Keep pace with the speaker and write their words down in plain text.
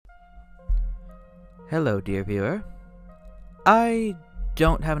Hello, dear viewer. I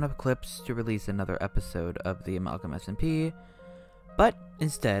don't have enough clips to release another episode of the Amalgam SMP, but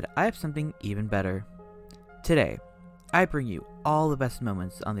instead, I have something even better. Today, I bring you all the best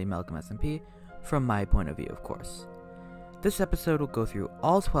moments on the Amalgam SMP from my point of view, of course. This episode will go through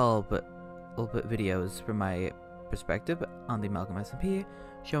all 12 videos from my perspective on the Amalgam SMP,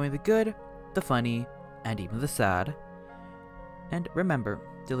 showing the good, the funny, and even the sad. And remember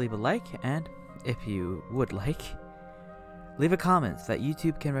to leave a like, and if you would like, leave a comment so that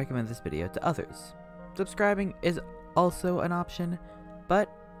YouTube can recommend this video to others. Subscribing is also an option, but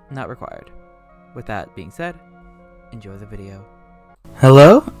not required. With that being said, enjoy the video.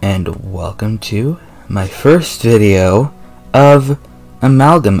 Hello, and welcome to my first video of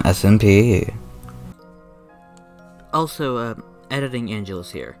Amalgam SMP. Also, editing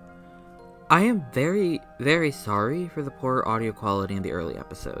Angelus here. I am very, very sorry for the poor audio quality in the early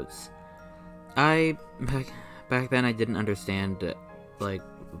episodes. Back then I didn't understand, like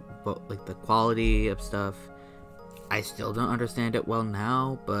the quality of stuff. I still don't understand it well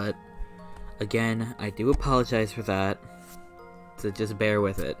now, but again, I do apologize for that, so just bear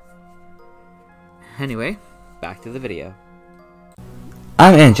with it. Anyway, back to the video.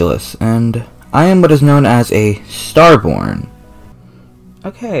 I'm Angelus, and I am what is known as a Starborn.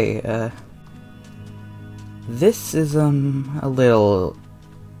 Okay, this is, a little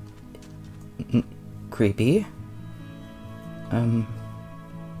creepy.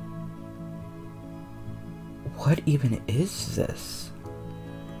 What even is this?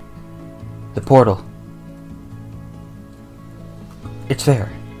 The portal. It's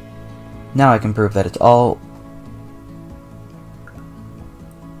there. Now I can prove that it's all...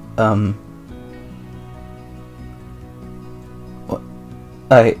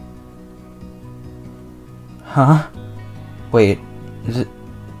 What? Huh? Wait, is it...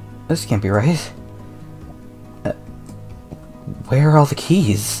 This can't be right. Where are all the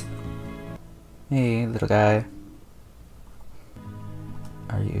keys? Hey, little guy.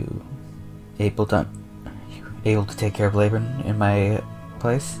 Are you able to take care of Laban in my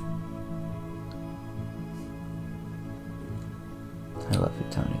place? I love you,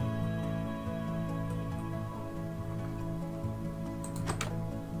 Tony.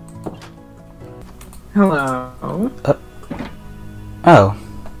 Hello. Oh.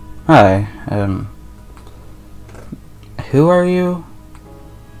 Hi. Who are you?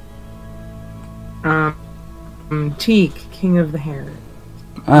 Teak, King of the Hair.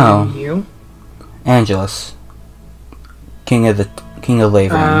 Oh. And you? Angelus. King of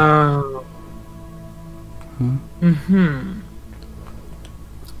Laban. Oh. Hmm? Mm-hmm.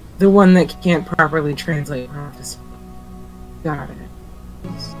 The one that can't properly translate prophecy. Got it.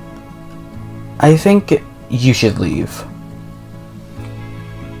 I think you should leave.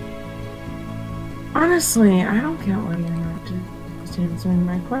 Honestly, I don't get why you're not just answering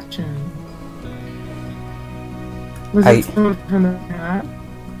my question. Was it someone from the past?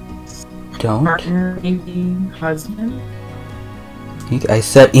 Don't. Partner, maybe husband? I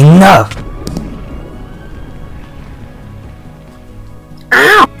said enough!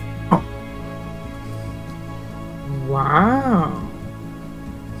 Ow! Wow.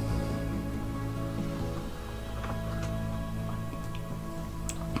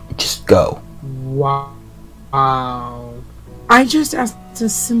 Just go. Wow. I just asked a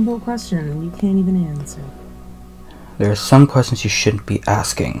simple question and you can't even answer. There are some questions you shouldn't be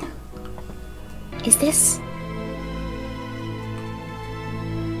asking. Is this...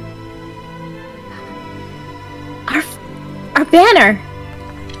 Our banner?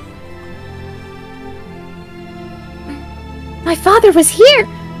 My father was here!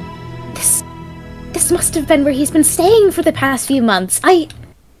 This must have been where he's been staying for the past few months.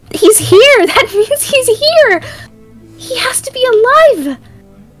 He's here! That means he's here! He has to be alive!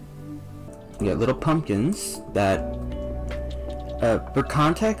 You got little pumpkins that, for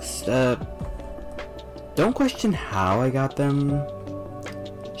context, don't question how I got them.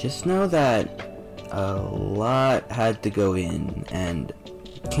 Just know that a lot had to go in, and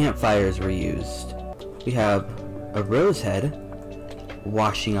campfires were used. We have a rose head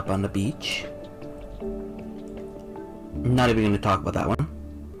washing up on the beach. Not even going to talk about that one.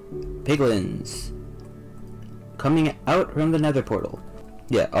 Piglins coming out from the nether portal.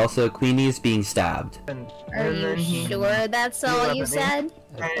 Yeah, also Queenie's being stabbed. Are you sure that's all you said?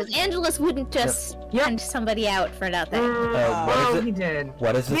 Because Angelus wouldn't just send somebody out for nothing. What is it? He did.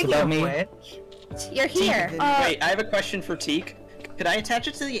 What is this about me? You're here. Wait, I have a question for Teak. Could I attach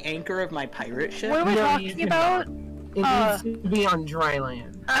it to the anchor of my pirate ship? What are we talking about? It needs to be on dry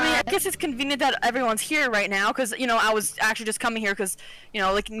land. I mean, I guess it's convenient that everyone's here right now, because, you know, I was actually just coming here because, you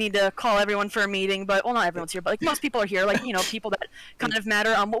know, like, need to call everyone for a meeting, but, well, not everyone's here, but, like, most people are here, like, you know, people that kind of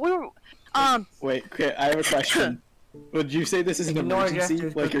matter. What we were, Wait, okay, I have a question. Would you say this is an Ignore emergency?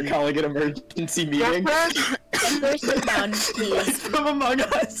 Jester's Like you're cookie. calling it emergency meeting? Jester, sit down, please. From Among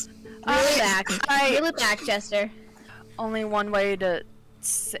Us! Reel it back. Reel it back, Jester. only one way to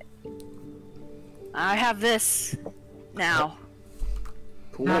say... I have this now.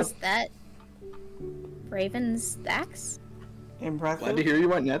 Cool. Is that Raven's axe? Impressive. Glad to hear you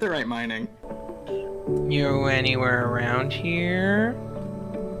went netherite mining. You anywhere around here?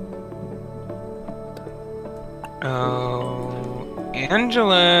 Oh,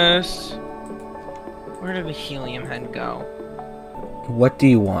 Angelus! Where did the helium head go? What do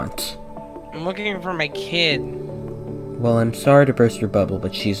you want? I'm looking for my kid. Well, I'm sorry to burst your bubble,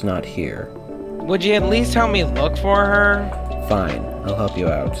 but she's not here. Would you at least help me look for her? Fine, I'll help you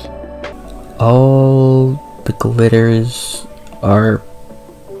out. All the glitters are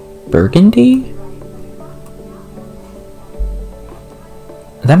burgundy?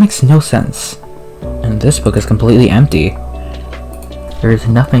 That makes no sense. And this book is completely empty. There is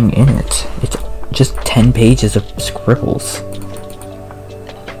nothing in it. It's just 10 pages of scribbles.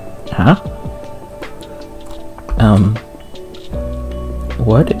 Huh?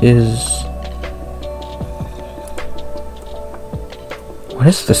 What is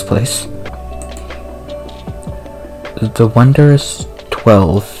this place? The Wondrous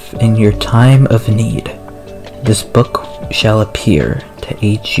 12, in your time of need. This book shall appear to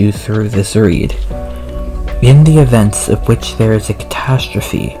aid you through this read. In the events of which there is a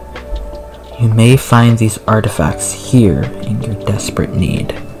catastrophe, you may find these artifacts here in your desperate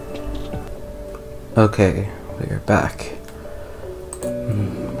need. Okay, we're back.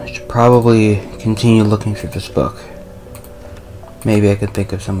 I should probably continue looking through this book. Maybe I could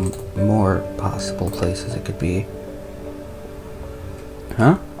think of some more possible places it could be.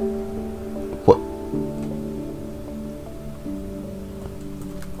 Huh? What?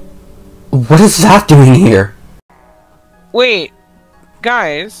 What is that doing here? Wait,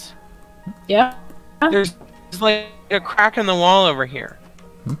 guys. Yeah, There's like a crack in the wall over here.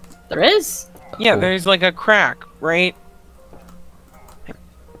 there is. Yeah, there's like a crack, right?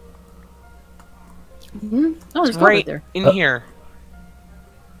 Oh, there's Right right there. in here.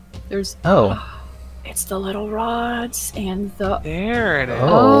 There's. Oh. It's the little rods and the. There it is.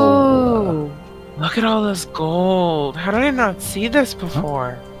 Oh. Look at all this gold. How did I not see this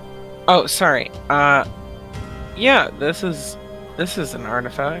before? Oh, sorry. Yeah, this is an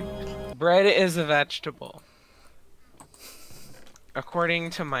artifact. Bread is a vegetable.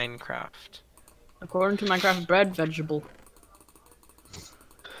 According to Minecraft. According to Minecraft, bread vegetable.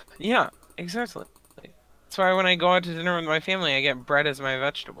 Yeah, exactly. That's why when I go out to dinner with my family, I get bread as my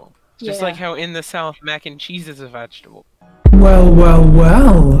vegetable. Just Yeah. like how in the South, mac and cheese is a vegetable. Well, well,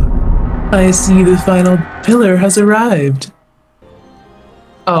 well. I see the final pillar has arrived.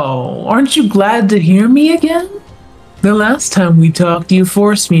 Oh, aren't you glad to hear me again? The last time we talked, you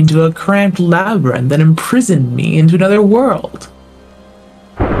forced me into a cramped labyrinth and imprisoned me into another world.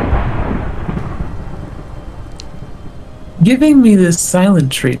 Giving me this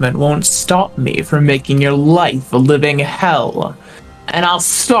silent treatment won't stop me from making your life a living hell. And I'll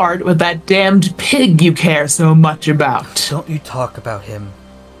start with that damned pig you care so much about. Don't you talk about him.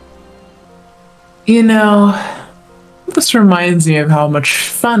 You know, this reminds me of how much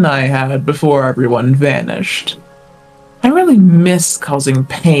fun I had before everyone vanished. I really miss causing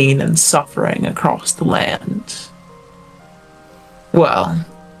pain and suffering across the land. Well,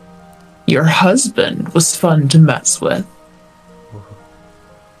 your husband was fun to mess with.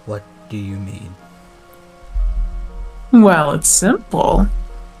 What do you mean? Well, it's simple.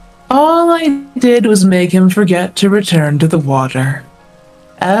 All I did was make him forget to return to the water.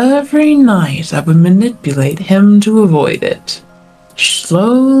 Every night I would manipulate him to avoid it,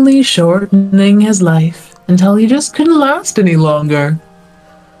 slowly shortening his life until he just couldn't last any longer.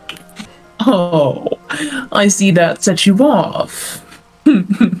 Oh, I see that set you off.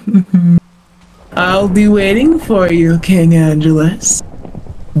 I'll be waiting for you, King Angelus.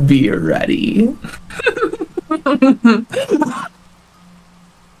 Be ready.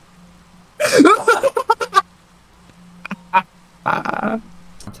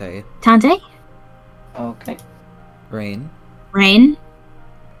 Tante. Tante? Okay. Rain. Rain?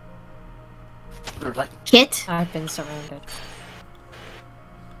 Kit? I've been surrounded.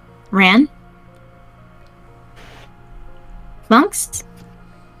 Ran? Monks?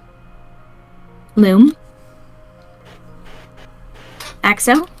 Loom?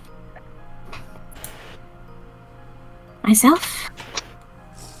 Axo? Myself.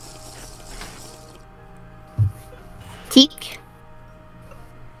 Teak.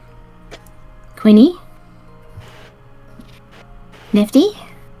 Quinny. Nifty.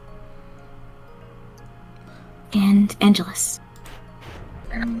 And Angelus.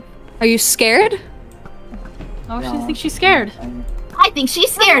 Are you scared? Oh, she thinks she's scared. I think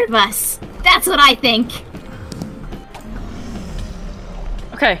she's scared of us. That's what I think.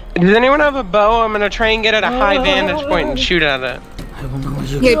 Okay. Does anyone have a bow? I'm gonna try and get at a high vantage point and shoot at it. I will know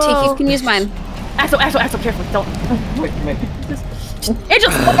you. Here, Tiki, you can use mine. Axel, careful, don't. Wait.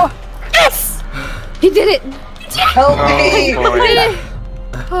 Angel! Yes! He did it! Help me!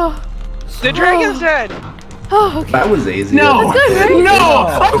 Oh, the dragon's dead! Oh, okay. That was easy. No! Good, right? No!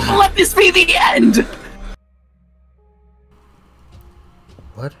 I won't let this be the end!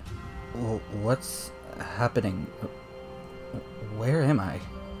 What? What's happening? Where am I?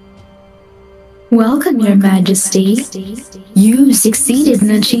 Welcome, Your Majesty. You succeeded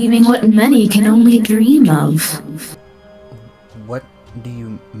in achieving what many can only dream of. What do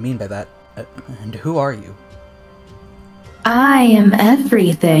you mean by that? And who are you? I am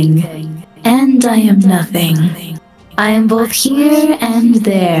everything, and I am nothing. I am both here and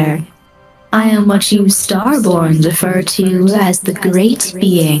there. I am what you Starborn refer to as the Great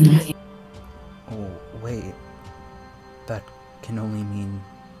Being. Oh, wait. That can only mean...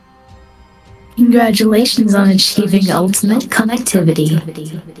 Congratulations on achieving ultimate connectivity.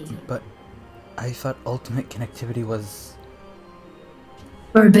 But I thought ultimate connectivity was...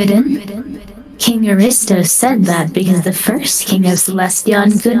 Forbidden? King Aristo said that because the first king of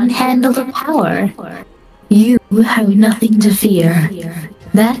Celestion couldn't handle the power. You have nothing to fear.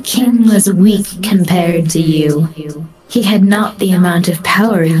 That king was weak compared to you. He had not the amount of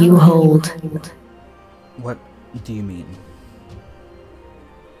power you hold. What do you mean?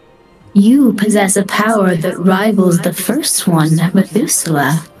 You possess a power that rivals the first one,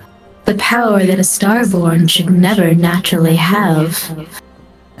 Methuselah. The power that a Starborn should never naturally have.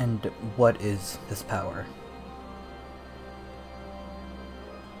 And what is this power?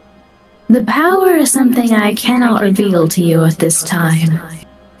 The power is something I cannot reveal to you at this time.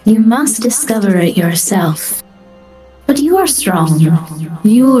 You must discover it yourself. But you are strong.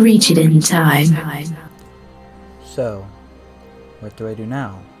 You will reach it in time. So, what do I do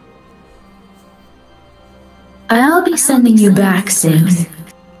now? I'll be sending you back soon.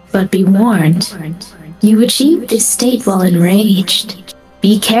 But be warned, you achieved this state while enraged.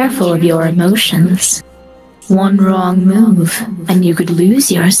 Be careful of your emotions. One wrong move, and you could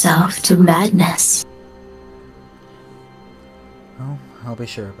lose yourself to madness. Oh, I'll be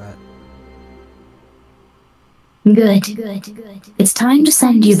sure of that. Good. It's time to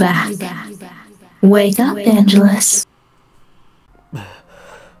send you back. Wake up, Angelus.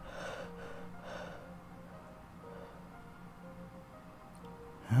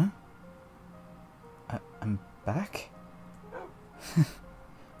 Huh? I'm back?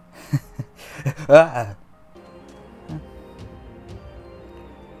 Ah!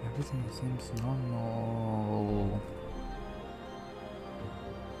 Everything seems normal.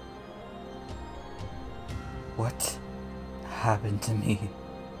 What happened to me?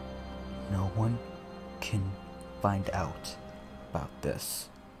 No one can find out about this.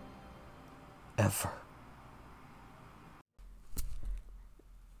 Ever.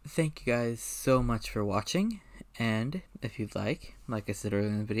 Thank you guys so much for watching, and if you'd like I said earlier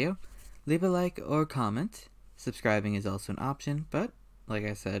in the video, leave a like or comment. Subscribing is also an option, but like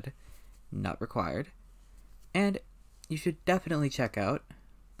I said, not required. And you should definitely check out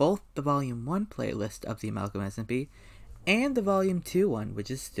both the Volume 1 playlist of the Amalgam SMP and the Volume 2 one,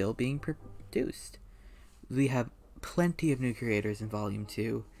 which is still being produced. We have plenty of new creators in Volume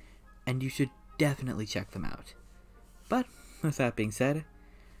 2, and you should definitely check them out. But with that being said,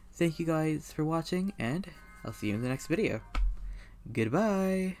 thank you guys for watching, and I'll see you in the next video.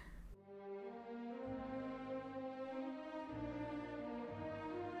 Goodbye!